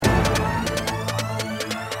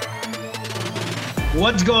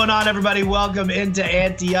What's going on, everybody? Welcome into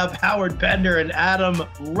Ante Up. Howard Bender and Adam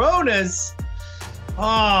Ronis.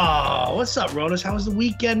 Oh, what's up, Ronis? How was the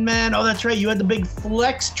weekend, man? Oh, that's right. You had the big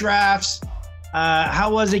flex drafts. How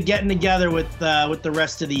was it getting together with the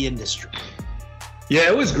rest of the industry? Yeah,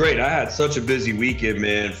 it was great. I had such a busy weekend,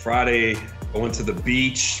 man. Friday, I went to the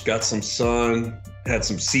beach, got some sun, had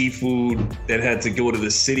some seafood, then had to go to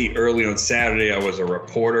the city early on Saturday. I was a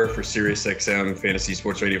reporter for SiriusXM Fantasy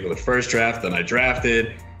Sports Radio for the first draft. Then I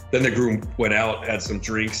drafted. Then the group went out, had some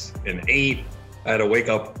drinks, and ate. I had to wake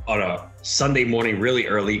up on a Sunday morning really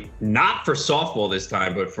early, not for softball this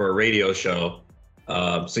time, but for a radio show.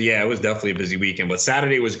 So yeah, it was definitely a busy weekend. But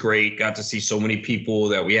Saturday was great. Got to see so many people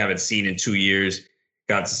that we haven't seen in 2 years.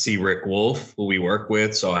 Got to see Rick Wolf, who we work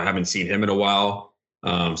with, so I haven't seen him in a while.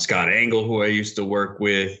 Scott Engel, who I used to work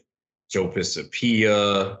with, Joe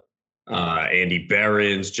Pisapia, Andy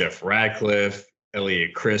Behrens, Jeff Radcliffe,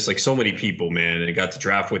 Elliot Chris, like so many people, man. And I got to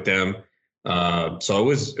draft with them. So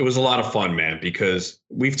it was a lot of fun, man, because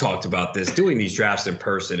we've talked about this. Doing these drafts in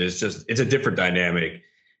person it's a different dynamic.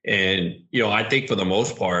 And, you know, I think for the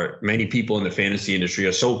most part, many people in the fantasy industry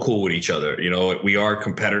are so cool with each other. You know, we are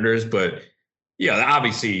competitors, but yeah,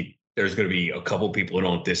 obviously there's going to be a couple people who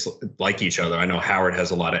don't dislike each other. I know Howard has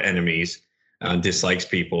a lot of enemies and dislikes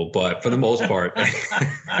people, but for the most part,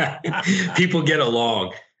 people get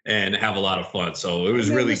along and have a lot of fun. So it was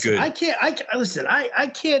really good. I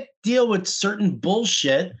can't deal with certain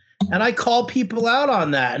bullshit, and I call people out on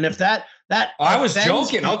that. And if that I was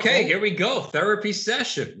joking. People, okay, here we go. Therapy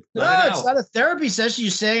session. No, it's not a therapy session.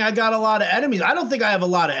 You're saying I got a lot of enemies. I don't think I have a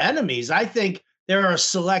lot of enemies. I think there are a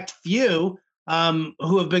select few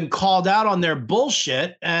who have been called out on their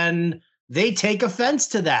bullshit, and they take offense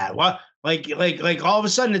to that. Well, like all of a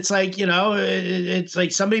sudden, it's like, you know, it's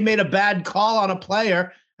like somebody made a bad call on a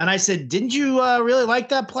player, and I said, "Didn't you really like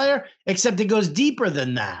that player?" Except it goes deeper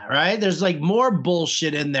than that, right? There's like more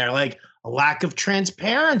bullshit in there, like a lack of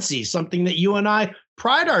transparency, something that you and I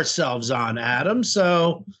pride ourselves on, Adam.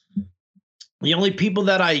 So the only people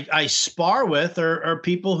that I spar with are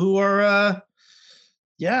people who are,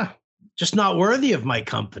 just not worthy of my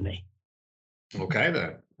company. Okay,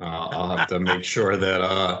 then I'll have to make sure that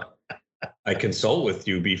I consult with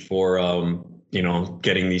you before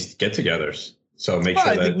getting these get-togethers. So make sure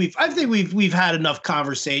I think we've had enough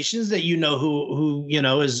conversations that you know who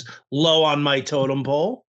is low on my totem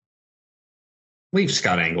pole. Leave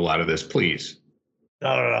Scott Engel out of this, please.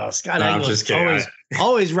 No. Scott Engel is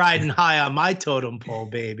always riding high on my totem pole,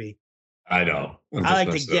 baby. I know. I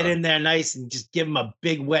like to get in there nice and just give him a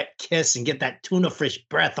big wet kiss and get that tuna fish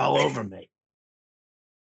breath all over me.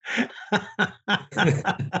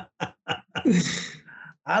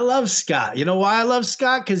 I love Scott. You know why I love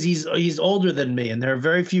Scott? Because he's older than me, and there are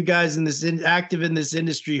very few guys active in this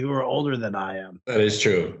industry who are older than I am. That is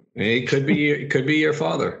true. It could be your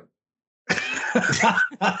father.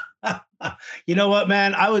 You know what,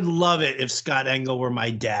 man? I would love it if Scott Engel were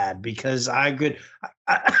my dad, because I could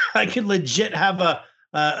legit have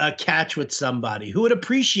a catch with somebody who would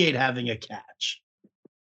appreciate having a catch.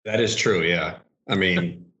 That is true. Yeah. I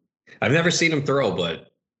mean, I've never seen him throw,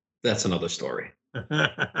 but that's another story.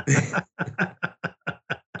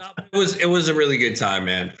 It was a really good time,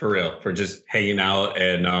 man, for real, for just hanging out.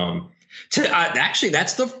 And actually,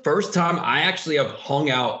 that's the first time I actually have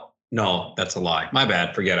hung out. No, that's a lie. My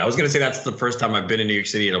bad. Forget it. I was going to say that's the first time I've been in New York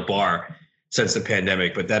City at a bar since the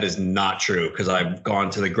pandemic, but that is not true, because I've gone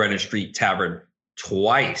to the Greenwich Street Tavern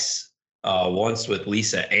twice. Once with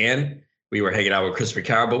Lisa Ann. We were hanging out with Christopher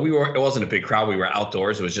Carroll, but it wasn't a big crowd. We were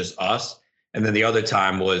outdoors. It was just us. And then the other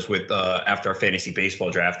time was with after our fantasy baseball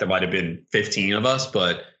draft. There might have been 15 of us,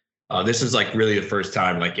 but this is like really the first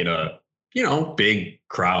time, like in a big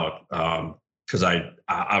crowd. Because I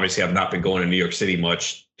obviously have not been going to New York City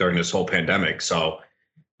much during this whole pandemic. So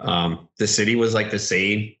the city was like the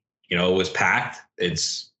same, it was packed.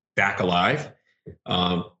 It's back alive.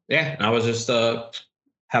 And I was just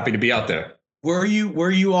happy to be out there. Were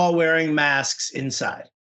you all wearing masks inside?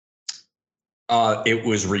 It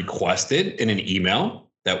was requested in an email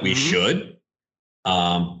that we should,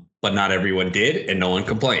 but not everyone did, and no one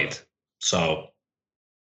complained. So.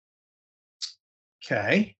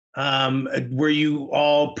 Okay. Were you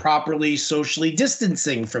all properly socially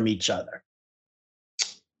distancing from each other?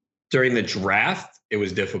 During the draft, it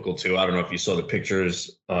was difficult too. I don't know if you saw the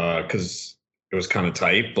pictures because it was kind of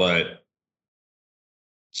tight, but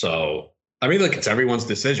so, I mean, look, it's everyone's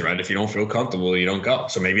decision, right? If you don't feel comfortable, you don't go.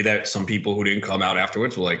 So maybe that some people who didn't come out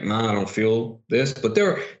afterwards were like, nah, I don't feel this. But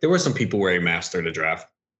there were some people wearing masks during the draft.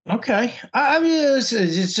 Okay. I mean,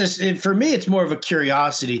 it's just for me, it's more of a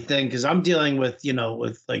curiosity thing because I'm dealing with,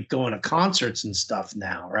 with like going to concerts and stuff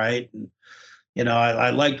now, right? And, I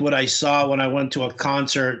liked what I saw when I went to a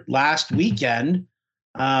concert last weekend,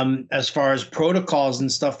 as far as protocols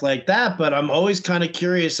and stuff like that. But I'm always kind of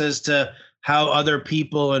curious as to how other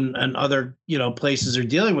people and other, places are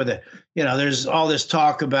dealing with it. There's all this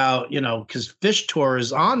talk about, because Fish Tour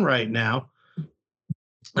is on right now.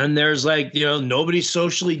 And there's like, nobody's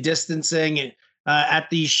socially distancing at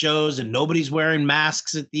these shows and nobody's wearing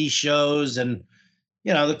masks at these shows. And,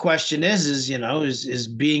 the question is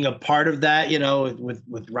being a part of that,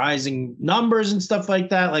 with rising numbers and stuff like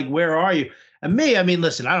that. Like, where are you? And me, I mean,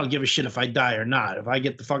 listen, I don't give a shit if I die or not. If I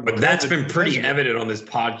get the fucking, but that's been pretty evident on this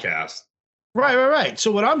podcast. Right.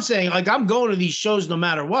 So what I'm saying, like, I'm going to these shows no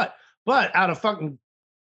matter what, but out of fucking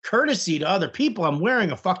courtesy to other people, I'm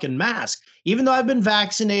wearing a fucking mask. Even though I've been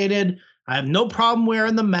vaccinated, I have no problem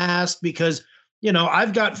wearing the mask because,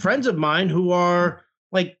 I've got friends of mine who are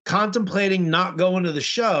like contemplating not going to the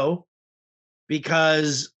show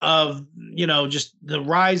because of, just the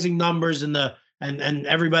rising numbers and and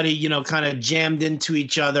everybody, kind of jammed into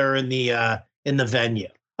each other in the venue.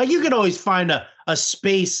 Like, you can always find a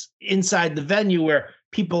space inside the venue where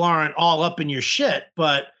people aren't all up in your shit,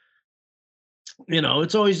 but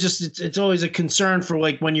it's always it's always a concern for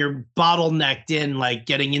like when you're bottlenecked in, like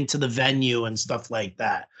getting into the venue and stuff like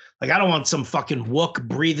that. Like, I don't want some fucking wook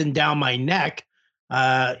breathing down my neck,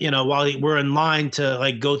 while we're in line to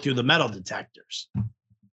like go through the metal detectors.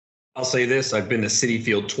 I'll say this. I've been to Citi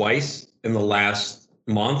Field twice in the last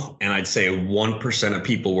month, and I'd say 1% of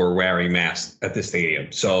people were wearing masks at the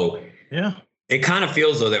stadium. So yeah, it kind of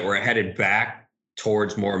feels though that we're headed back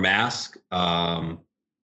towards more masks.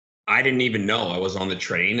 I didn't even know. I was on the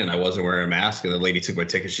train and I wasn't wearing a mask. And the lady took my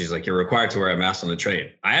ticket. She's like, "You're required to wear a mask on the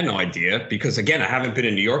train." I had no idea because, again, I haven't been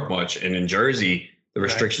in New York much. And in Jersey, the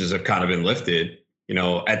restrictions have kind of been lifted.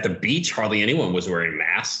 At the beach, hardly anyone was wearing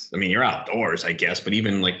masks. I mean, you're outdoors, I guess, but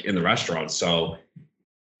even like in the restaurants. So,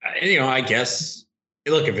 I guess,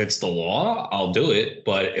 look, if it's the law, I'll do it.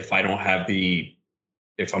 But if I don't have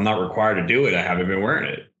if I'm not required to do it, I haven't been wearing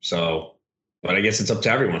it. So, but I guess it's up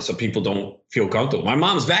to everyone. So people don't feel comfortable. My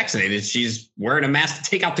mom's vaccinated. She's wearing a mask to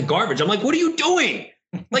take out the garbage. I'm like, what are you doing?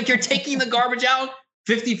 Like, you're taking the garbage out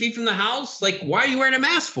 50 feet from the house? Like, why are you wearing a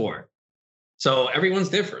mask for? So everyone's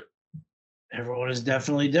different. Everyone is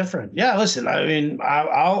definitely different. Yeah, listen, I mean,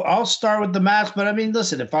 I'll start with the mask, but I mean,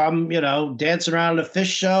 listen, if I'm, dancing around at a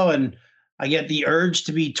Fish show and I get the urge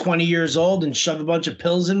to be 20 years old and shove a bunch of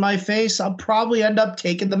pills in my face, I'll probably end up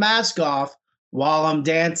taking the mask off while I'm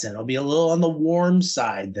dancing. I'll be a little on the warm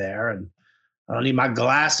side there, and I don't need my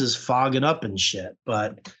glasses fogging up and shit.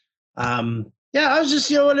 But yeah, I was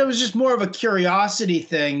just, it was just more of a curiosity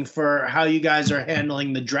thing for how you guys are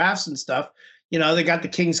handling the drafts and stuff. They got the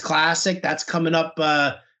Kings Classic that's coming up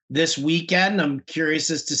this weekend. I'm curious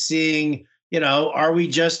as to seeing, are we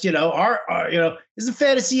just, is the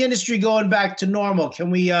fantasy industry going back to normal? Can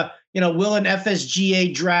we, will an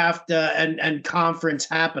FSGA draft and conference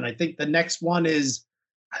happen? I think the next one is,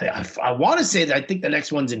 I want to say that I think the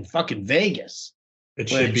next one's in fucking Vegas. It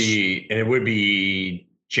should be, and it would be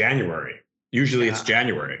January. Usually it's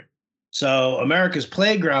January. So America's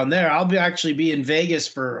Playground there. I'll actually be in Vegas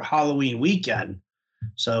for Halloween weekend.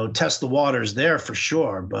 So test the waters there for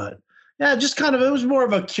sure. But yeah, just kind of, it was more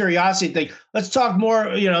of a curiosity thing. Let's talk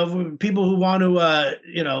more, people who want to,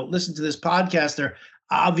 listen to this podcast. They're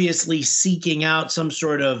obviously seeking out some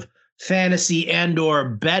sort of fantasy and or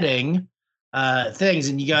betting things.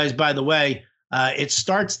 And you guys, by the way, it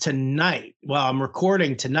starts tonight. Well, I'm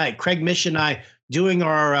recording tonight. Craig Mish and I doing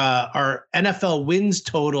our NFL wins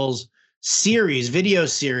totals video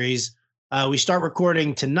series. We start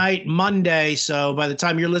recording tonight, Monday. So by the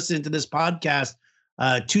time you're listening to this podcast,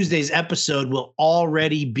 Tuesday's episode will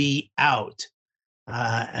already be out.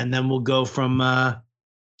 And then we'll go from there.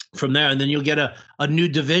 And then you'll get a new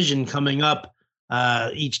division coming up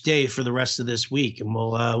each day for the rest of this week. And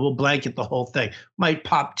we'll blanket the whole thing. Might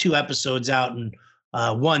pop 2 episodes out in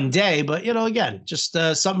one day, but again, just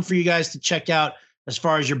something for you guys to check out. As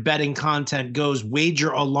far as your betting content goes,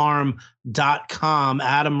 wageralarm.com.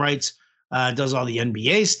 Adam writes, does all the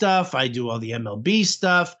NBA stuff. I do all the MLB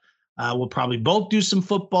stuff. We'll probably both do some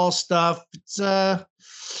football stuff. It's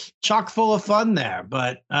chock full of fun there.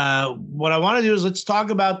 But what I want to do is let's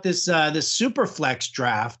talk about this super flex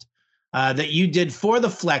draft that you did for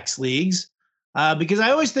the flex leagues. Because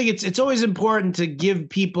I always think it's always important to give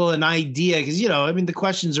people an idea because, the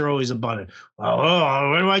questions are always abundant.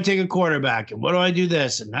 Where do I take a quarterback? And what do I do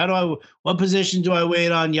this? And what position do I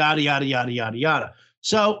wait on? Yada, yada, yada, yada, yada.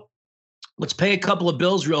 So let's pay a couple of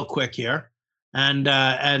bills real quick here, and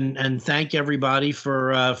thank everybody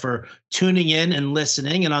for tuning in and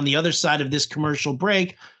listening. And on the other side of this commercial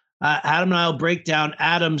break, Adam and I will break down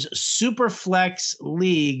Adam's Superflex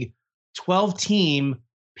League 12-team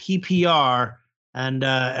PPR,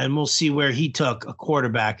 and we'll see where he took a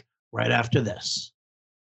quarterback right after this.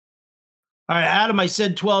 All right, Adam, I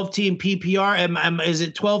said 12-team PPR. Is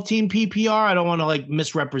it 12-team PPR? I don't want to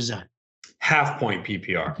misrepresent. Half-point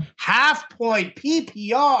PPR. Half-point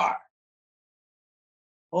PPR.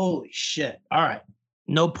 Holy shit. All right.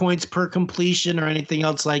 No points per completion or anything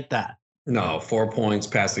else like that. No, 4 points,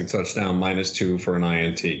 passing touchdown, -2 for an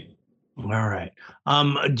INT. All right.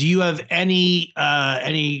 Do you have any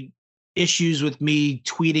issues with me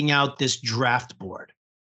tweeting out this draft board?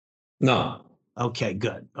 No. Okay,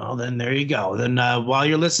 good. Well, then there you go. Then while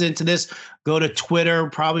you're listening to this, go to Twitter,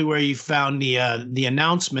 probably where you found the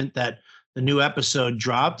announcement that the new episode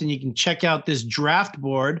dropped, and you can check out this draft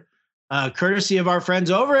board, courtesy of our friends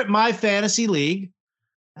over at My Fantasy League,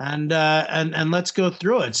 and let's go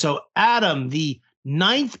through it. So, Adam, the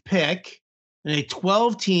 9th pick in a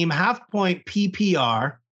 12-team half-point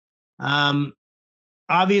PPR.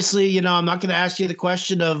 Obviously, I'm not going to ask you the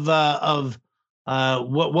question of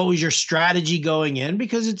what was your strategy going in,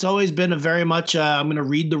 because it's always been a very much I'm going to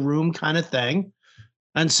read the room kind of thing.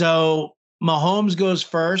 And so Mahomes goes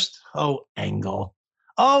first. Oh, Engel,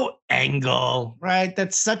 right?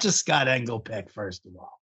 That's such a Scott Engel pick, first of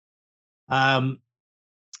all.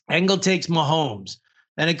 Engel takes Mahomes.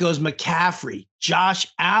 Then it goes McCaffrey, Josh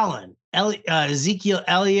Allen, Ezekiel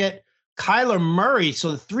Elliott, Kyler Murray.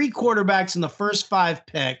 So the 3 quarterbacks in the first 5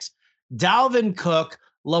 picks, Dalvin Cook,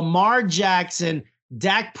 Lamar Jackson,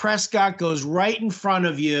 Dak Prescott goes right in front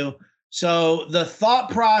of you. So the thought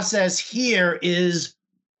process here is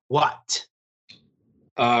what?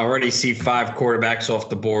 I already see 5 quarterbacks off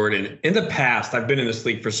the board. And in the past, I've been in this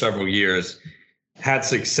league for several years, had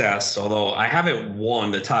success, although I haven't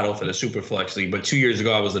won the title for the Superflex League. But 2 years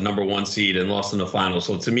ago, I was the number 1 seed and lost in the finals.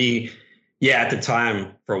 So to me, yeah, at the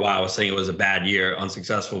time, for a while, I was saying it was a bad year,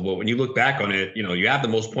 unsuccessful. But when you look back on it, you have the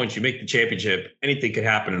most points, you make the championship, anything could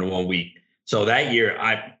happen in 1 week. So that year,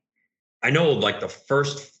 I know the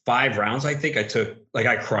first 5 rounds, I think I took,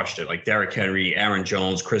 I crushed it. Like Derrick Henry, Aaron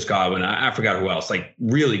Jones, Chris Godwin, I forgot who else,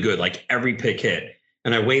 really good, every pick hit.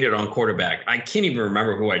 And I waited on quarterback. I can't even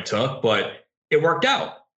remember who I took, but it worked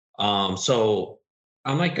out. So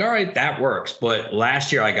I'm like, all right, that works. But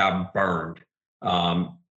last year I got burned.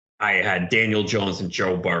 I had Daniel Jones and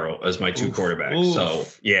Joe Burrow as my 2 quarterbacks. Oof. So,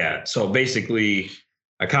 yeah. So basically,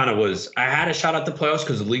 I had a shot at the playoffs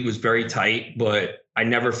because the league was very tight, but I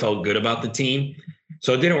never felt good about the team.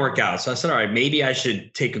 So it didn't work out. So I said, all right, maybe I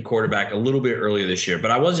should take a quarterback a little bit earlier this year,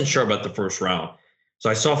 but I wasn't sure about the first round.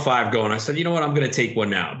 So I saw 5 go, and I said, you know what? I'm going to take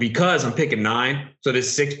one now because I'm picking 9. So there's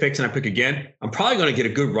 6 picks and I pick again. I'm probably going to get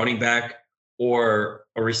a good running back or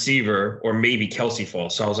a receiver or maybe Kelsey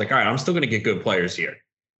falls. So I was like, all right, I'm still going to get good players here.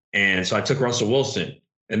 And so I took Russell Wilson,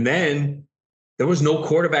 and then there was no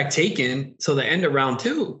quarterback taken till the end of round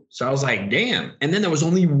 2. So I was like, damn. And then there was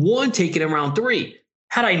only 1 taken in round 3.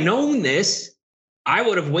 Had I known this, I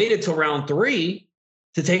would have waited till round 3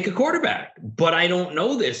 to take a quarterback. But I don't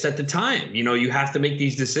know this at the time. You have to make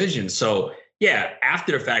these decisions. So yeah,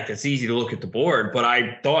 after the fact, it's easy to look at the board, but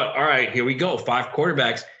I thought, all right, here we go. 5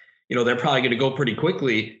 quarterbacks, they're probably going to go pretty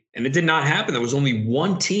quickly. And it did not happen. There was only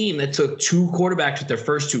 1 team that took 2 quarterbacks with their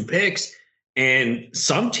first 2 picks. And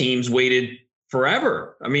some teams waited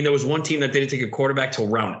forever. I mean, there was 1 team that didn't take a quarterback till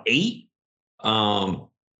round 8.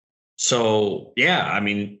 So yeah, I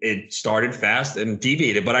mean, it started fast and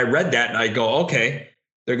deviated, but I read that and I go, okay,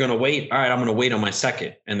 they're going to wait. All right, I'm going to wait on my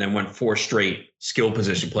second. And then went 4 straight skill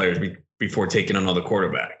position players before taking another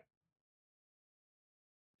quarterback.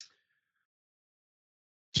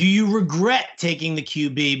 Do you regret taking the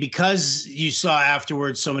QB because you saw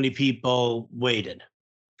afterwards so many people waited?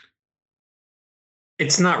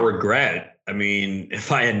 It's not regret. I mean,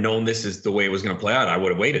 if I had known this is the way it was going to play out, I would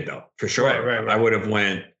have waited though, for sure. Right. I would have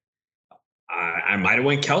I might have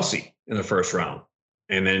went Kelsey in the first round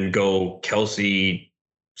and then go Kelsey,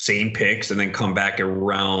 same picks, and then come back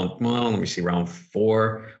around, let me see, round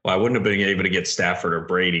 4. Well, I wouldn't have been able to get Stafford or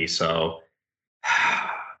Brady. So,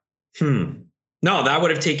 No, that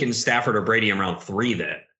would have taken Stafford or Brady in round 3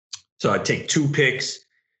 then. So I'd take 2 picks,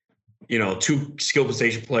 2 skill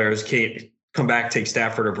position players, come back, take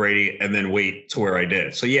Stafford or Brady, and then wait to where I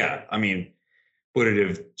did. So yeah, I mean, would it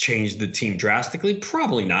have changed the team drastically?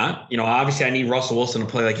 Probably not. Obviously I need Russell Wilson to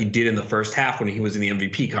play like he did in the first half when he was in the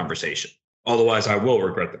MVP conversation. Otherwise, I will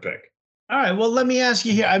regret the pick. All right. Well, let me ask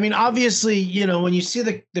you here. I mean, obviously, when you see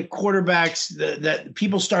the quarterbacks that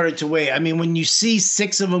people started to wait, I mean, when you see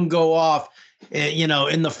 6 of them go off,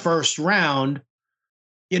 in the first round,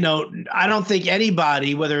 I don't think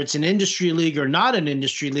anybody, whether it's an industry league or not an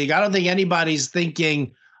industry league, I don't think anybody's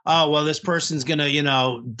thinking, oh, well, this person's going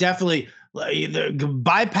to, definitely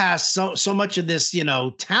bypass so much of this,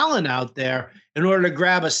 talent out there in order to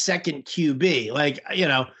grab a second QB. Like,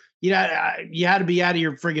 you had to be out of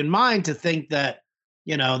your friggin' mind to think that,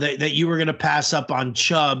 that you were going to pass up on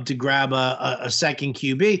Chubb to grab a second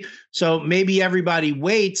QB. So maybe everybody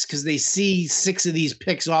waits because they see 6 of these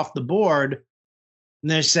picks off the board and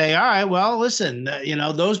they say, all right, well, listen,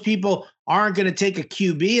 those people aren't going to take a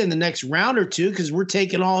QB in the next round or two because we're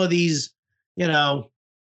taking all of these,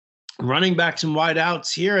 running backs and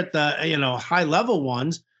wideouts here at the, high level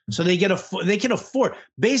ones. So they can afford,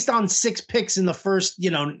 based on 6 picks in the first, 6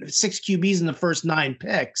 QBs in the first 9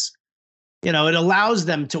 picks, it allows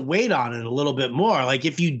them to wait on it a little bit more. Like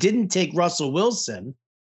if you didn't take Russell Wilson,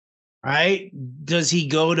 right, does he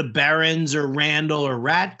go to Behrens or Randall or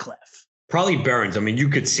Radcliffe? Probably Behrens. I mean, you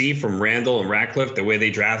could see from Randall and Radcliffe, the way they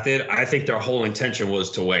drafted, I think their whole intention was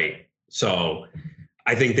to wait. So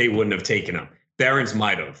I think they wouldn't have taken him. Behrens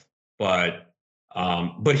might have, but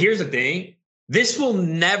here's the thing. This will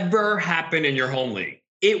never happen in your home league.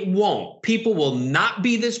 It won't. People will not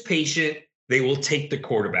be this patient. They will take the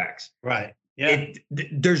quarterbacks. Right. Yeah.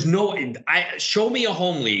 Show me a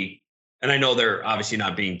home league, and I know they're obviously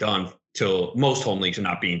not being done till most home leagues are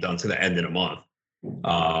not being done to the end of the month.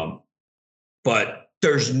 But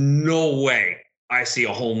there's no way I see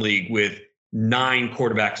a home league with 9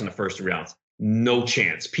 quarterbacks in the first 3 rounds. No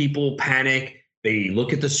chance. People panic. They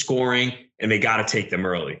look at the scoring and they got to take them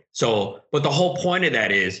early. So, but the whole point of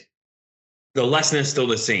that is the lesson is still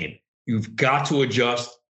the same. You've got to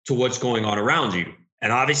adjust to what's going on around you.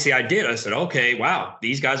 And obviously I did. I said, okay, wow,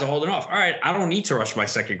 these guys are holding off. All right, I don't need to rush my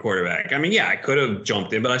second quarterback. I mean, yeah, I could have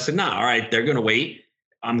jumped in, but I said, nah, all right, they're going to wait.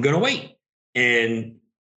 I'm going to wait. And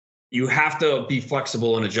you have to be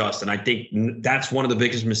flexible and adjust. And I think that's one of the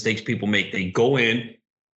biggest mistakes people make. They go in,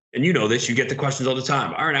 and you know this, you get the questions all the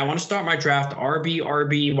time. All right, I want to start my draft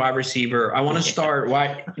RB, wide receiver. I want to start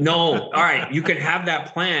wide. No, all right, you can have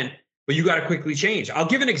that plan, but you got to quickly change. I'll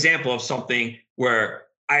give an example of something where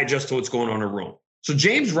I adjust to what's going on in the room. So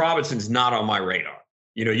James Robinson's not on my radar.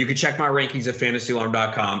 You can check my rankings at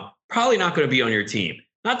fantasyalarm.com. Probably not going to be on your team.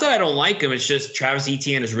 Not that I don't like him. It's just Travis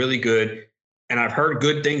Etienne is really good. And I've heard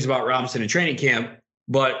good things about Robinson in training camp,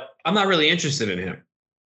 but I'm not really interested in him.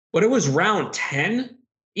 But it was round 10,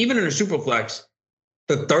 even in a super flex,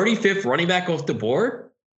 the 35th running back off the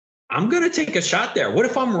board. I'm going to take a shot there. What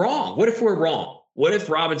if I'm wrong? What if we're wrong? What if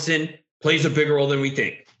Robinson plays a bigger role than we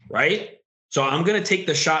think, right? So I'm going to take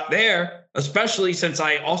the shot there, especially since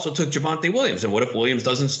I also took Javonte Williams. And what if Williams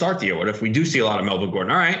doesn't start the year? What if we do see a lot of Melvin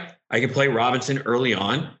Gordon? All right, I can play Robinson early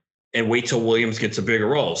on and wait till Williams gets a bigger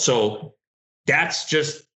role. So that's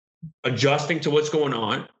just adjusting to what's going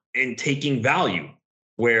on and taking value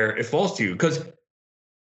where it falls to you. Because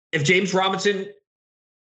if James Robinson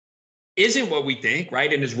isn't what we think,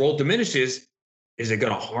 right, and his role diminishes, is it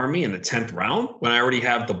going to harm me in the 10th round when I already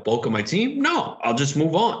have the bulk of my team? No, I'll just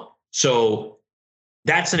move on. So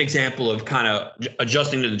that's an example of kind of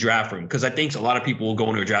adjusting to the draft room, because I think a lot of people will go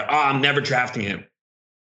into a draft, I'm never drafting him.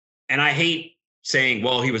 And I hate saying,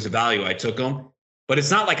 well, he was a value, I took him. But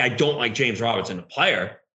it's not like I don't like James Robinson, the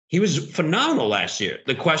player. He was phenomenal last year.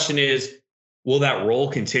 The question is, will that role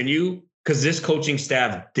continue? Because this coaching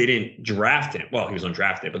staff didn't draft him. Well, he was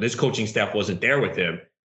undrafted, but this coaching staff wasn't there with him.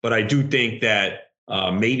 But I do think that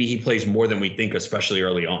maybe he plays more than we think, especially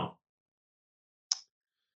early on.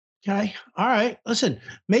 Okay. All right. Listen,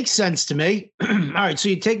 makes sense to me. All right. So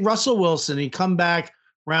you take Russell Wilson, you come back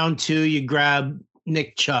round 2, you grab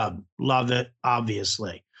Nick Chubb. Love it,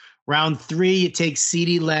 obviously. Round 3, you take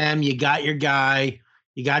CeeDee Lamb. You got your guy.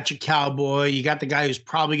 You got your cowboy. You got the guy who's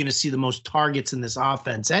probably going to see the most targets in this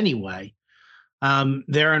offense anyway.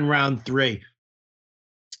 They're in round 3.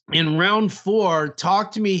 In round 4,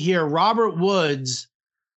 talk to me here. Robert Woods,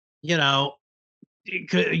 you know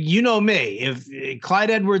me. If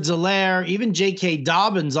Clyde Edwards-Helaire, even J.K.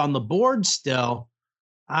 Dobbins on the board still,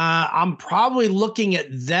 I'm probably looking at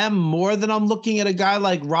them more than I'm looking at a guy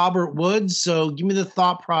like Robert Woods. So give me the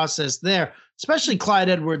thought process there, especially Clyde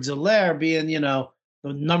Edwards-Helaire being,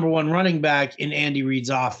 the number 1 running back in Andy Reid's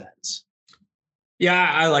offense. Yeah,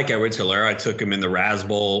 I like Edwards-Helaire. I took him in the Raz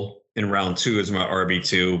Bowl in round 2 as my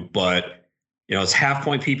RB2, but it's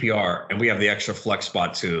half-point PPR, and we have the extra flex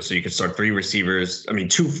spot too. So you can start 3 receivers.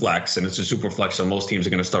 2 flex, and it's a super flex, so most teams are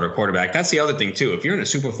going to start a quarterback. That's the other thing too. If you're in a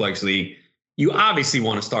super flex league, you obviously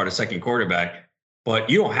want to start a second quarterback, but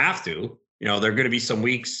you don't have to. There are going to be some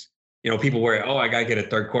weeks, people where, I got to get a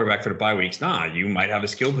third quarterback for the bye weeks. Nah, you might have a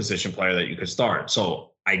skill position player that you could start.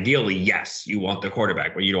 So ideally, yes, you want the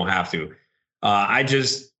quarterback, but you don't have to. I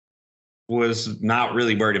just was not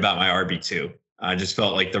really worried about my RB2. I just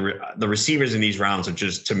felt like the receivers in these rounds are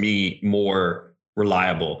just, to me, more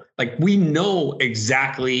reliable. Like, we know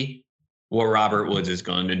exactly what Robert Woods is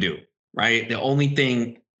going to do, right?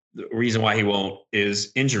 The reason why he won't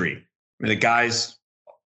is injury. I mean, the guys,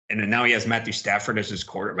 and then now he has Matthew Stafford as his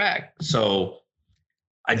quarterback. So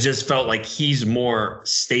I just felt like he's more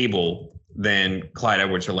stable than Clyde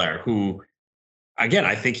Edwards-Helaire, who, again,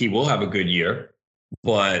 I think he will have a good year,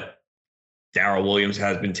 but Darrell Williams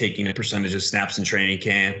has been taking a percentage of snaps in training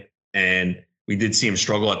camp, and we did see him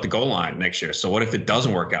struggle at the goal line next year. So what if it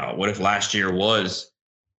doesn't work out? What if last year was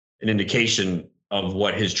an indication of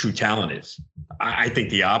what his true talent is? I think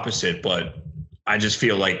the opposite, but I just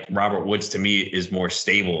feel like Robert Woods, to me, is more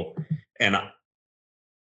stable. And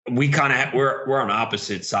we kind of, we're on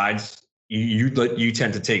opposite sides. You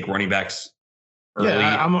tend to take running backs early.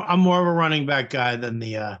 Yeah, I'm more of a running back guy than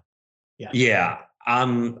the Yeah.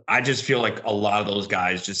 I just feel like a lot of those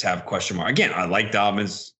guys just have question mark. Again, I like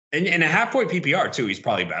Dobbins, and a half-point PPR too. He's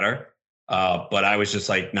probably better. But I was just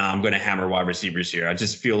like, nah, I'm going to hammer wide receivers here. I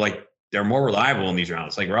just feel like they're more reliable in these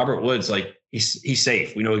rounds. Like Robert Woods, like he's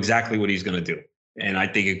safe. We know exactly what he's going to do. And I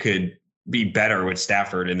think it could be better with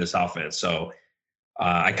Stafford in this offense. So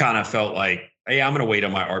I kind of felt like, hey, I'm going to wait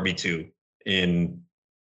on my RB2 and,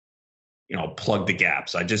 plug the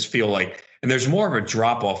gaps. I just feel like, and there's more of a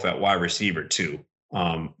drop off at wide receiver too,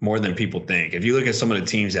 more than people think. If you look at some of the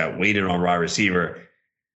teams that waited on wide receiver,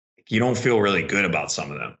 you don't feel really good about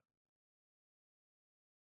some of them.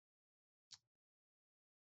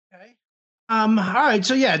 Okay. All right.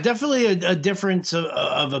 So yeah, definitely a difference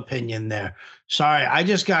of opinion there. Sorry, I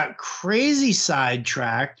just got crazy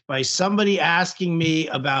sidetracked by somebody asking me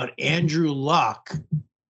about Andrew Luck.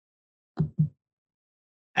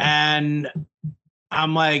 And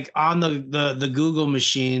I'm like on the Google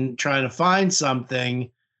machine trying to find something.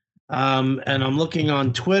 And I'm looking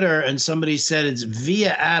on Twitter and somebody said it's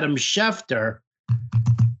via Adam Schefter.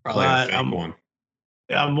 Probably a fake one.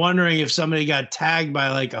 I'm wondering if somebody got tagged by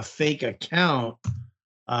like a fake account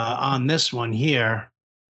on this one here.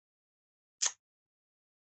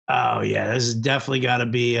 Oh yeah, this has definitely got to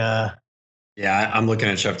be. Yeah, I'm looking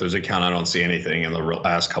at Schefter's account. I don't see anything in the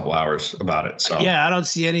last couple hours about it. So yeah, I don't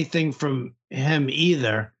see anything from him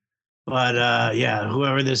either. But yeah,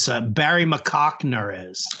 whoever this Barry McCockner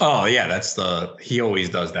is. Oh yeah, he always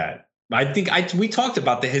does that. I think we talked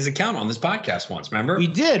about his account on this podcast once. Remember? We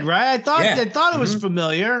did, right? I thought it was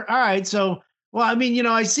familiar. All right, so well, I mean,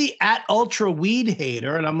 I see at Ultra Weed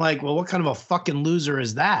Hater, and I'm like, well, what kind of a fucking loser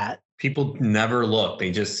is that? People never look;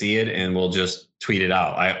 they just see it and will just tweet it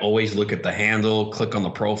out. I always look at the handle, click on the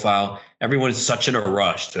profile. Everyone's such in a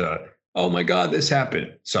rush to, oh my God, this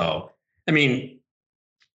happened. So, I mean,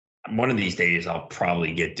 one of these days I'll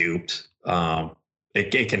probably get duped.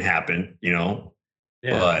 It can happen, Yeah.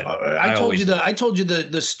 But I told you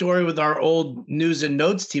the story with our old news and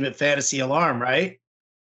notes team at Fantasy Alarm, right?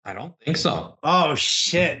 I don't think so. Oh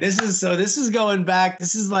shit. This is going back.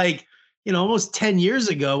 This is like, almost 10 years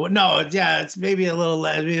ago. No, yeah, it's maybe a little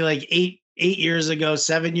less, maybe like 8 years ago,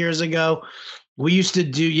 7 years ago. We used to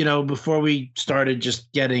do, before we started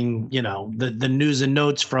just getting, the news and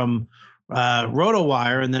notes from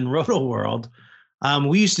RotoWire and then RotoWorld.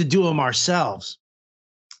 We used to do them ourselves.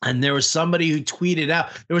 And there was somebody who tweeted out,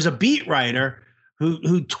 there was a beat writer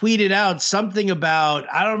who tweeted out something about,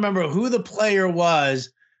 I don't remember who the player was,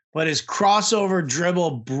 but his crossover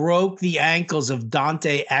dribble broke the ankles of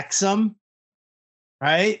Dante Exum.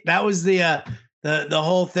 Right? That was the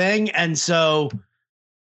whole thing. And so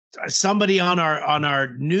somebody on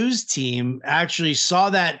our news team actually saw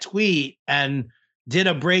that tweet and did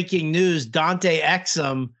a breaking news. Dante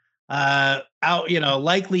Exum out,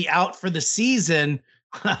 likely out for the season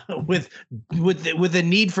with a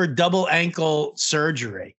need for double ankle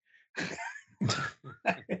surgery.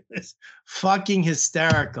 It's fucking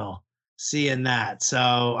hysterical seeing that. So,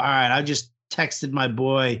 all right, I just texted my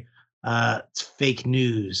boy. It's fake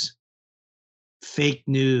news. Fake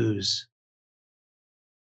news.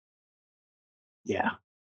 Yeah.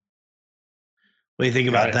 What do you think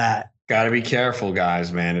about that? Got to be careful,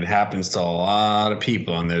 guys, man. It happens to a lot of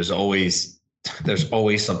people, and there's always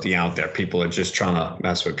something out there. People are just trying to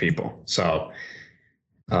mess with people. So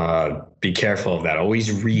be careful of that.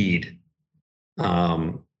 Always read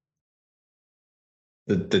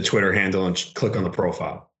the Twitter handle and click on the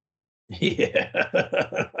profile. Yeah.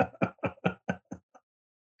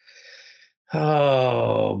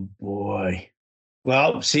 Oh boy.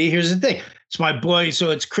 Well, see, here's the thing. It's my boy.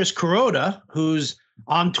 So it's Chris Kuroda, who's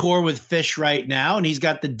on tour with Fish right now, and he's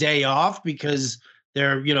got the day off because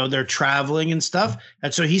they're traveling and stuff.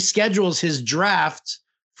 And so he schedules his drafts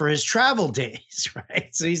for his travel days, right?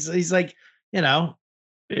 So he's like,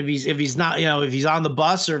 if he's not, if he's on the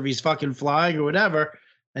bus or if he's fucking flying or whatever,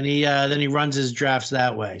 then he runs his drafts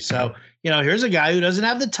that way. So, here's a guy who doesn't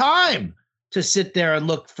have the time to sit there and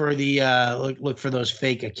look for the look for those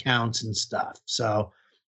fake accounts and stuff. So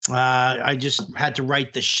I just had to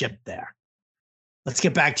right the ship there. Let's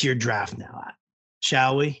get back to your draft now,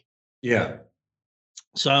 shall we? Yeah.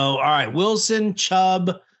 So, all right, Wilson,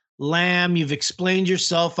 Chubb, Lamb, you've explained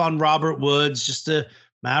yourself on Robert Woods, just a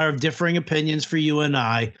matter of differing opinions for you and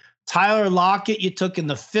I. Tyler Lockett, you took in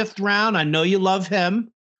the 5th round. I know you love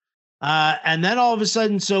him. And then all of a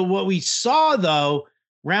sudden, so what we saw, though,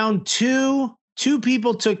 round 2, 2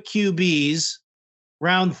 people took QBs.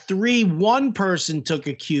 Round 3, 1 person took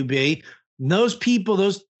a QB. And those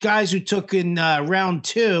guys who took in round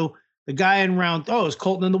 2, the guy in round, it was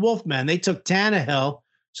Colton and the Wolfman. They took Tannehill.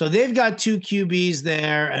 So they've got 2 QBs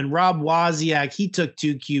there. And Rob Wozniak, he took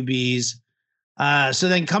 2 QBs. So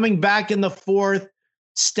then coming back in the 4th,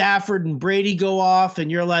 Stafford and Brady go off. And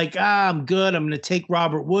you're like, I'm good. I'm going to take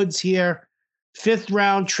Robert Woods here. 5th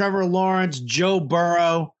round, Trevor Lawrence, Joe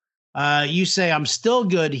Burrow. You say, I'm still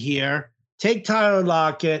good here. Take Tyler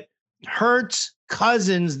Lockett. Hurts,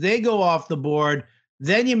 Cousins, they go off the board.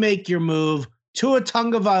 Then you make your move. Tua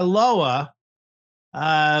Tagovailoa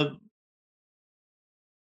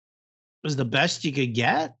was the best you could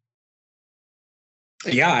get.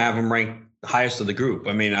 Yeah, I have him ranked highest of the group.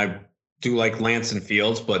 I mean, I do like Lance and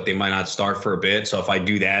Fields, but they might not start for a bit. So if I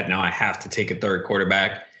do that, now I have to take a third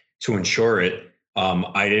quarterback to ensure it.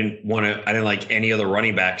 I didn't like any other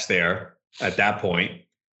running backs there at that point.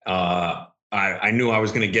 I knew I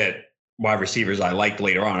was going to get wide receivers I liked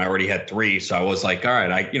later on. I already had 3. So I was like, all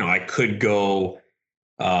right, I could go,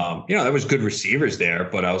 there was good receivers there,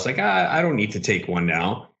 but I was like, I don't need to take one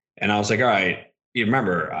now. And I was like, all right, you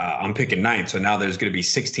remember, I'm picking 9th. So now there's going to be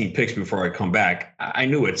 16 picks before I come back. I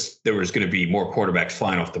knew there was going to be more quarterbacks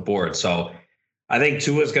flying off the board. So I think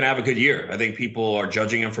Tua is going to have a good year. I think people are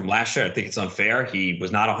judging him from last year. I think it's unfair. He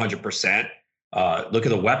was not 100%. Look at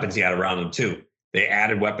the weapons he had around him too. They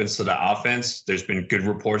added weapons to the offense. There's been good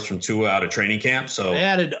reports from Tua out of training camp. So they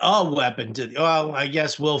added a weapon I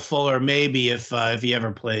guess Will Fuller, maybe if he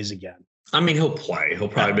ever plays again. I mean, he'll play. He'll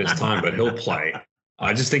probably miss time, but he'll play.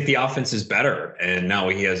 I just think the offense is better. And now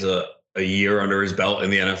he has a year under his belt in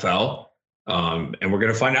the NFL. And we're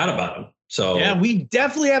going to find out about him. So yeah, we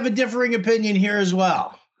definitely have a differing opinion here as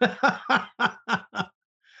well.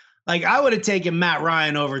 Like I would have taken Matt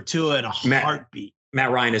Ryan over Tua in a heartbeat. Matt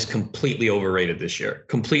Ryan is completely overrated this year.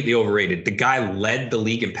 Completely overrated. The guy led the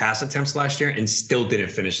league in pass attempts last year and still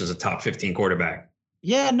didn't finish as a top 15 quarterback.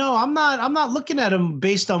 Yeah, no, I'm not looking at him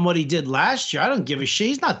based on what he did last year. I don't give a shit.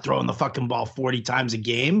 He's not throwing the fucking ball 40 times a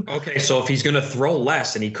game. Okay, so if he's going to throw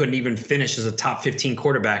less and he couldn't even finish as a top 15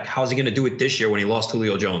 quarterback, how's he going to do it this year when he lost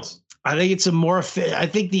Julio Jones? I think it's I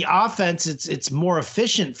think the offense, it's more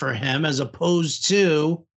efficient for him as opposed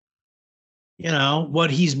to, what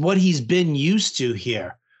he's been used to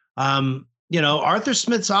here. Arthur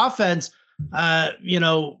Smith's offense,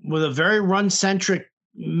 with a very run-centric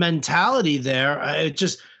mentality there.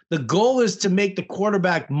 The goal is to make the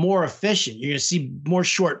quarterback more efficient. You're going to see more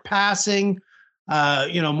short passing,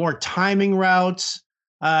 more timing routes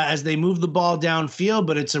as they move the ball downfield,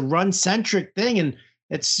 but it's a run-centric thing. And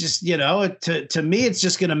it's just, to me, it's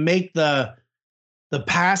just going to make the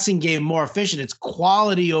passing game more efficient. It's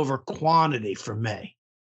quality over quantity for me.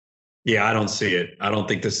 Yeah, I don't see it. I don't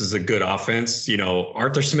think this is a good offense.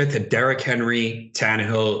 Arthur Smith had Derrick Henry,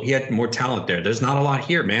 Tannehill. He had more talent there. There's not a lot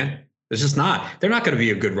here, man. There's just not. They're not going to be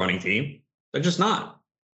a good running team. They're just not.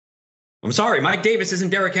 I'm sorry. Mike Davis isn't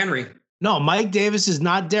Derrick Henry. No, Mike Davis is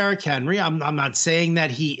not Derrick Henry. I'm not saying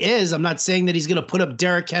that he is. I'm not saying that he's going to put up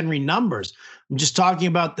Derrick Henry numbers. I'm just talking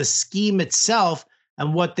about the scheme itself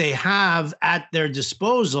and what they have at their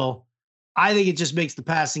disposal. I think it just makes the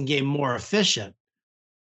passing game more efficient.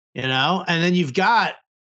 And then you've got,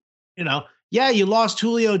 you lost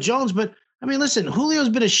Julio Jones, but I mean, listen, Julio's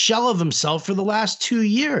been a shell of himself for the last 2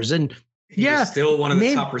 years. And he's still one of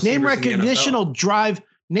the top receivers name recognition in the NFL. will drive,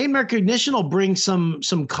 name recognition will bring some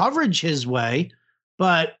coverage his way.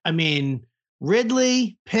 But I mean,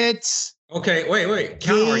 Ridley, Pitts. Okay, wait.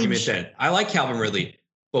 Counter argument then. I like Calvin Ridley,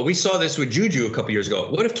 but we saw this with Juju a couple years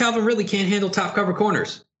ago. What if Calvin Ridley can't handle top cover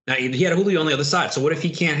corners? Now he had Julio on the other side. So what if he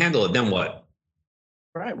can't handle it? Then what?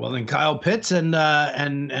 Right. Well, then Kyle Pitts and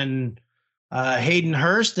Hayden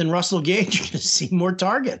Hurst and Russell Gage are going to see more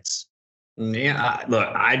targets. Yeah, look,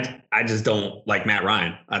 I just don't like Matt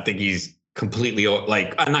Ryan. I think he's completely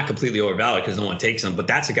not completely overvalued because no one takes him, but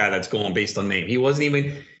that's a guy that's going based on name. He was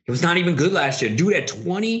not even good last year. Dude had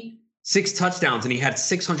 26 touchdowns and he had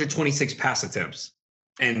 626 pass attempts,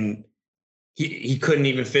 and he couldn't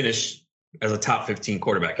even finish as a top 15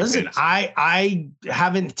 quarterback. Listen, I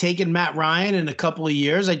haven't taken Matt Ryan in a couple of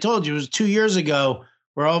years. I told you it was 2 years ago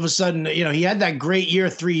where all of a sudden, he had that great year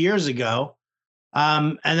 3 years ago.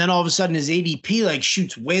 And then all of a sudden his ADP like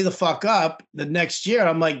shoots way the fuck up the next year.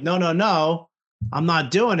 I'm like, no, I'm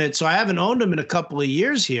not doing it. So I haven't owned him in a couple of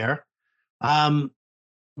years here. But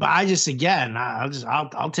I just, again,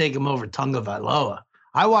 I'll take him over Tunga Vailoa.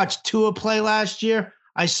 I watched Tua play last year.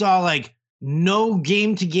 I saw like no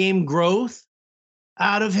game to game growth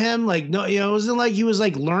out of him. Like, no, it wasn't like he was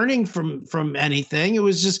like learning from anything. It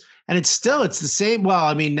was just, and it's the same. Well,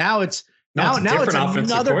 I mean, now it's another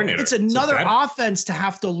offense to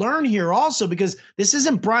have to learn here also, because this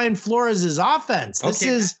isn't Brian Flores' offense. This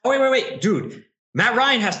is wait, dude. Matt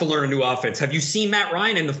Ryan has to learn a new offense. Have you seen Matt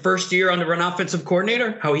Ryan in the first year under an offensive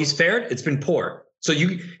coordinator? How he's fared? It's been poor. So if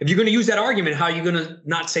you're going to use that argument, how are you going to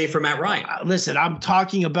not say for Matt Ryan? Listen, I'm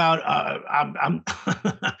talking about.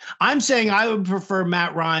 I'm saying I would prefer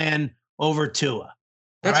Matt Ryan over Tua.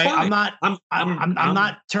 That's right? fine. I'm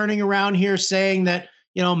not turning around here saying that.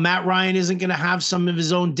 Matt Ryan isn't going to have some of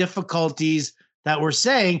his own difficulties that we're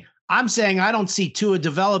saying. I'm saying I don't see Tua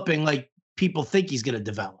developing like people think he's going to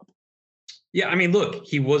develop. Yeah, I mean, look,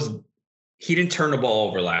 he didn't turn the ball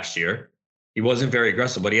over last year. He wasn't very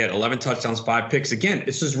aggressive, but he had 11 touchdowns, 5 picks. Again,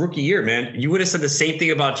 it's his rookie year, man. You would have said the same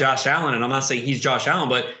thing about Josh Allen, and I'm not saying he's Josh Allen,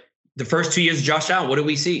 but the first 2 years of Josh Allen, what did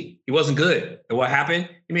we see? He wasn't good. And what happened?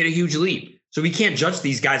 He made a huge leap. So we can't judge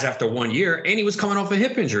these guys after 1 year, and he was coming off a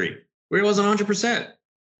hip injury where he wasn't 100%.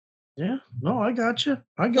 Yeah, no, I got you.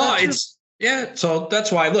 So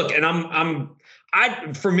that's why. Look,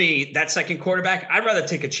 and for me, that second quarterback, I'd rather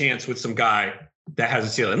take a chance with some guy that has a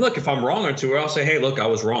ceiling. Look, if I'm wrong or two, I'll say, hey, look, I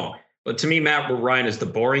was wrong. But to me, Matt Ryan is the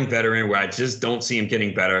boring veteran where I just don't see him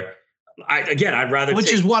getting better. I'd rather.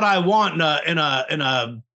 Which is what I want in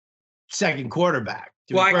a second quarterback.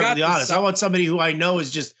 To be perfectly honest, I want somebody who I know is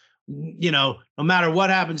just, no matter what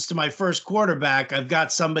happens to my first quarterback, I've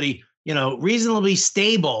got somebody, reasonably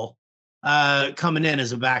stable coming in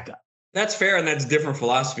as a backup. That's fair. And that's different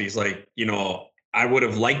philosophies. Like, I would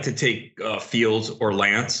have liked to take Fields or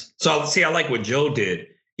Lance. So I like what Joe did.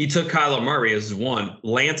 He took Kyler Murray as 1,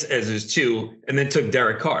 Lance as his 2, and then took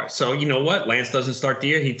Derek Carr. So you know what? Lance doesn't start the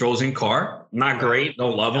year. He throws in Carr. Not great.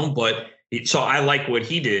 Don't love him. But so I like what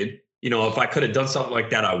he did. If I could have done something like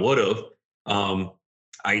that, I would have. And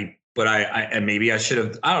maybe I should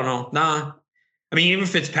have. I don't know. Nah. I mean, even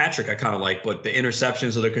Fitzpatrick, I kind of like, but the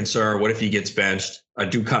interceptions are the concern. What if he gets benched? I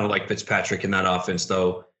do kind of like Fitzpatrick in that offense,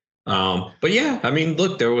 though. But yeah, I mean,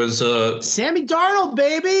 look, there was Sammy Darnold,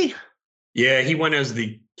 baby. Yeah, he went as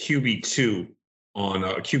the QB2 on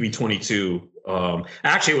QB 22.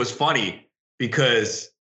 Actually, it was funny because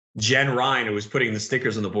Jen Ryan, who was putting the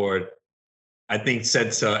stickers on the board, I think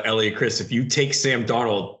said to Elliot Chris, if you take Sam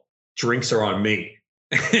Darnold, drinks are on me.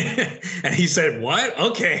 And he said, what?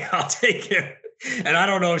 Okay, I'll take it. And I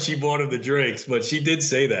don't know if she bought him the drinks, but she did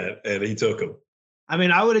say that, and he took him. I mean,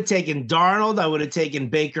 I would have taken Darnold. I would have taken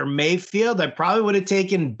Baker Mayfield. I probably would have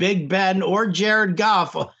taken Big Ben or Jared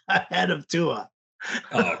Goff ahead of Tua.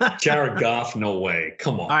 Jared Goff, no way.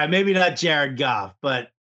 Come on. All right, maybe not Jared Goff, but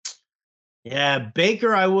yeah,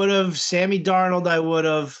 Baker I would have. Sammy Darnold I would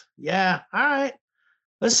have. Yeah, all right.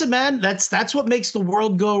 Listen, man, that's what makes the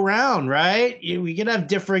world go round, right? We can have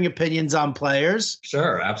differing opinions on players.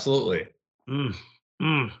 Sure, absolutely. I'm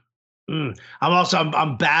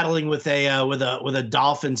battling with a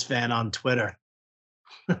Dolphins fan on Twitter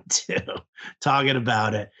too, talking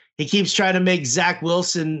about it. He keeps trying to make Zach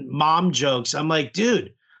Wilson mom jokes. I'm like,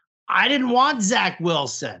 dude, I didn't want Zach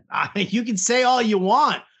Wilson. You can say all you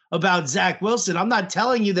want about Zach Wilson. I'm not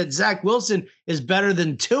telling you that Zach Wilson is better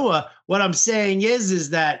than Tua. What I'm saying is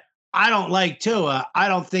that I don't like Tua. I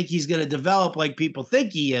don't think he's going to develop like people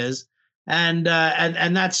think he is. And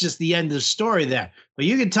that's just the end of the story there. But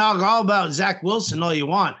you can talk all about Zach Wilson all you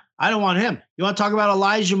want. I don't want him. You want to talk about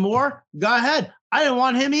Elijah Moore? Go ahead. I didn't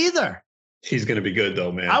want him either. He's going to be good,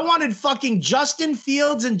 though, man. I wanted fucking Justin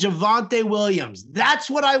Fields and Javonte Williams. That's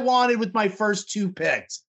what I wanted with my first 2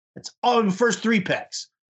 picks. It's all the first 3 picks,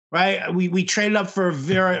 right? We traded up for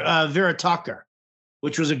Vera Tucker,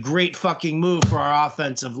 which was a great fucking move for our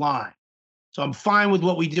offensive line. So I'm fine with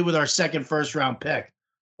what we did with our second first-round pick.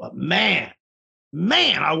 But, man,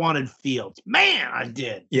 Man, I wanted Fields. Man, I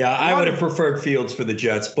did. Yeah, I would have preferred Fields for the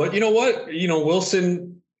Jets. But you know what?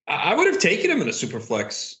 Wilson, I would have taken him in a super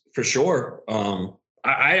flex for sure.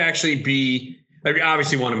 I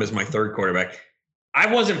obviously want him as my third quarterback.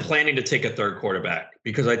 I wasn't planning to take a third quarterback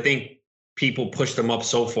because I think people pushed them up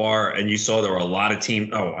so far, and you saw there were a lot of teams.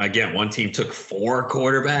 Oh, again, one team took 4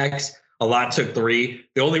 quarterbacks. A lot took 3.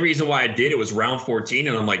 The only reason why I did it was round 14,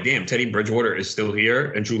 and I'm like, damn, Teddy Bridgewater is still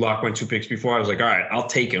here, and Drew Lock went 2 picks before. I was like, all right, I'll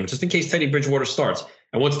take him just in case Teddy Bridgewater starts.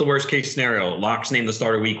 And what's the worst case scenario? Lock's named the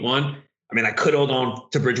starter week 1. I mean, I could hold on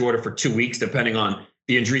to Bridgewater for 2 weeks depending on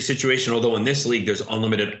the injury situation, although in this league there's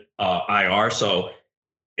unlimited IR. So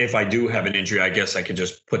if I do have an injury, I guess I could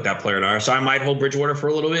just put that player in IR. So I might hold Bridgewater for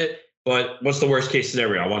a little bit, but what's the worst case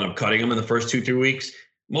scenario? I wound up cutting him in the first 2-3 weeks.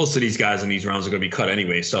 Most of these guys in these rounds are going to be cut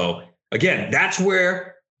anyway. So again, that's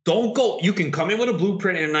where don't go. You can come in with a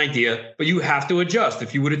blueprint and an idea, but you have to adjust.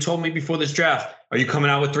 If you would have told me before this draft, are you coming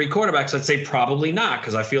out with 3 quarterbacks? I'd say probably not,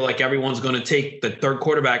 because I feel like everyone's going to take the third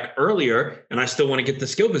quarterback earlier, and I still want to get the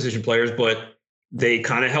skill position players, but they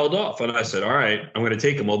kind of held off. And I said, all right, I'm going to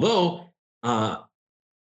take him. Although I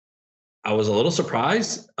was a little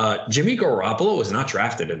surprised. Jimmy Garoppolo was not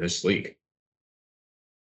drafted in this league.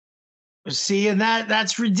 See, and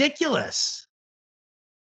that's ridiculous.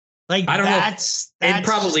 Like, I don't know. It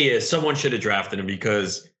probably is. Someone should have drafted him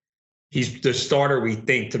because he's the starter we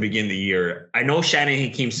think to begin the year. I know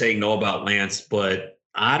Shanahan keeps saying no about Lance, but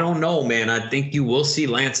I don't know, man. I think you will see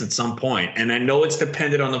Lance at some point. And I know it's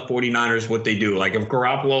dependent on the 49ers, what they do. Like if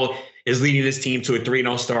Garoppolo is leading this team to a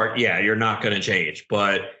 3-0 start, yeah, you're not going to change.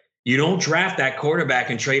 But you don't draft that quarterback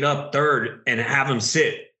and trade up third and have him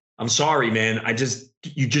sit. I'm sorry, man.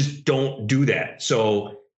 You just don't do that.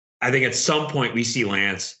 So I think at some point we see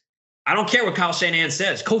Lance. I don't care what Kyle Shanahan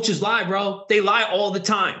says. Coaches lie, bro. They lie all the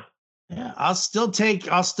time. Yeah, I'll still take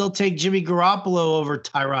Jimmy Garoppolo over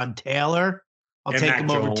Tyrod Taylor. I'll take him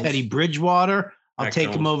over Teddy Bridgewater. I'll take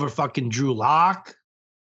him over fucking Drew Lock.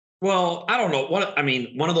 Well, I don't know.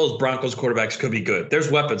 One of those Broncos quarterbacks could be good. There's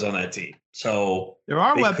weapons on that team. So there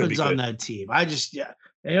are weapons on that team. Pat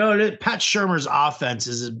Shurmur's offense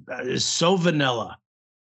is so vanilla.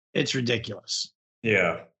 It's ridiculous.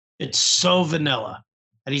 Yeah. It's so vanilla.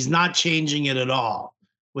 And he's not changing it at all,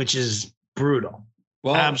 which is brutal.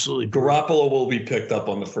 Well, absolutely brutal. Garoppolo will be picked up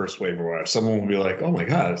on the first waiver wire. Someone will be like, oh my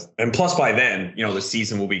God. And plus by then, the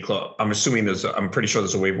season will be close. I'm pretty sure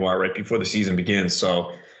there's a waiver wire right before the season begins.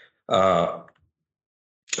 So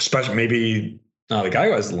especially maybe the guy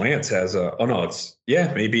who has Lance has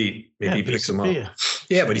maybe he picks him up.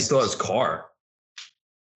 Yeah, but he still has Carr.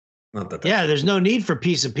 Not that. Yeah, there's no need for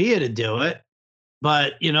Piece of Pia to do it.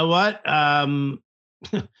 But you know what?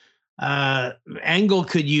 Engel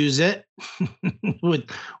could use it with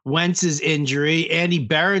Wentz's injury. Andy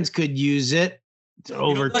Barons could use it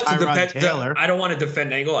over Tyrod Taylor. I don't want to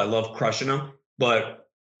defend Engel. I love crushing him, but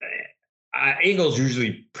Engel's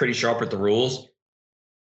usually pretty sharp with the rules.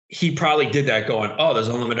 He probably did that going, oh, there's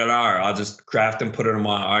unlimited IR. I'll just draft him, put him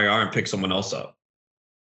on IR, and pick someone else up.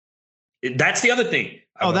 That's the other thing.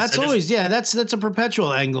 That's a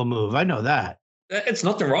perpetual Engel move. I know that. It's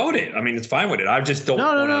nothing wrong with it. I mean, it's fine with it. I just don't.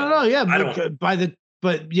 No. Yeah,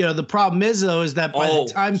 the problem is though, is that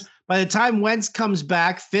by the time Wentz comes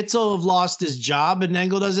back, Fitz will have lost his job, and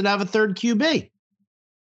Engel doesn't have a third QB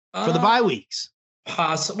for the bye weeks.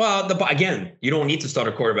 Again, you don't need to start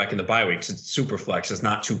a quarterback in the bye weeks. It's super flex. It's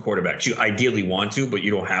not 2 quarterbacks. You ideally want to, but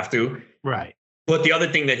you don't have to. Right. But the other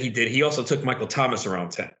thing that he did, he also took Michael Thomas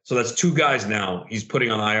around 10. So that's 2 guys now he's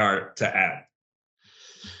putting on IR to add.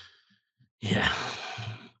 Yeah.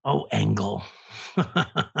 Oh, Engel. And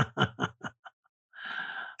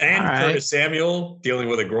Curtis Samuel dealing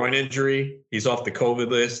with a groin injury. He's off the COVID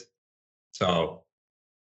list. So.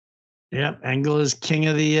 Yep. Engel is king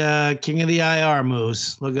of the IR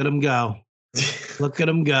moves. Look at him go. Look at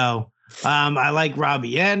him go. I like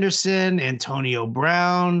Robbie Anderson, Antonio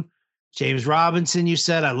Brown, James Robinson. You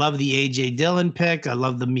said I love the AJ Dillon pick. I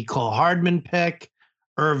love the Mecole Hardman pick.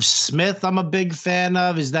 Irv Smith, I'm a big fan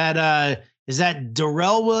of. Is that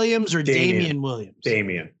Darrell Williams or Damian Williams?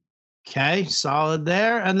 Damian. Okay, solid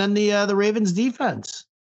there. And then the Ravens defense.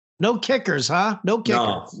 No kickers, huh? No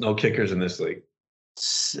kickers. No kickers in this league.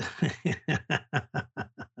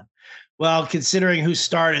 Well, considering who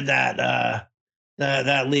started that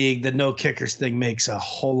league, the no kickers thing makes a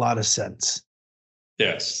whole lot of sense.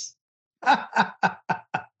 Yes.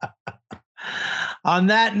 On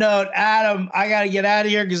that note, Adam, I got to get out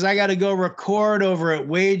of here because I got to go record over at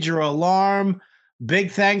Wager Alarm.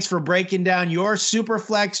 Big thanks for breaking down your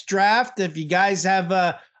Superflex draft. If you guys have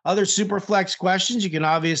other Superflex questions, you can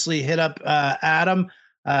obviously hit up Adam.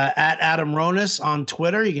 at Adam Ronis on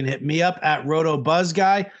Twitter. You can hit me up at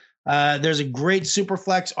RotoBuzzGuy. There's a great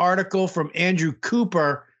Superflex article from Andrew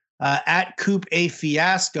Cooper at Coop A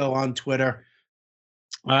Fiasco on Twitter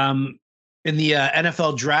in the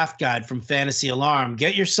NFL Draft Guide from Fantasy Alarm.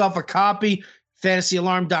 Get yourself a copy,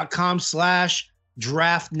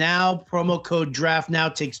 fantasyalarm.com/draft now. Promo code draft now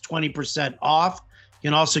takes 20% off. You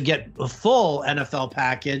can also get a full NFL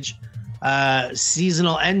package,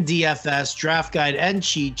 seasonal and DFS, draft guide and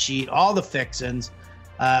cheat sheet, all the fixins.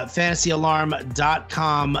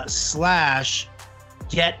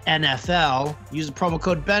 fantasyalarm.com/getNFL. Use the promo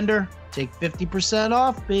code Bender. Take 50%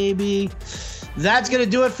 off, baby. That's going to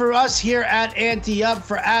do it for us here at Ante Up.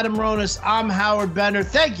 For Adam Ronis, I'm Howard Bender.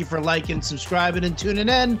 Thank you for liking, subscribing, and tuning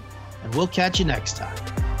in, and we'll catch you next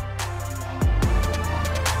time.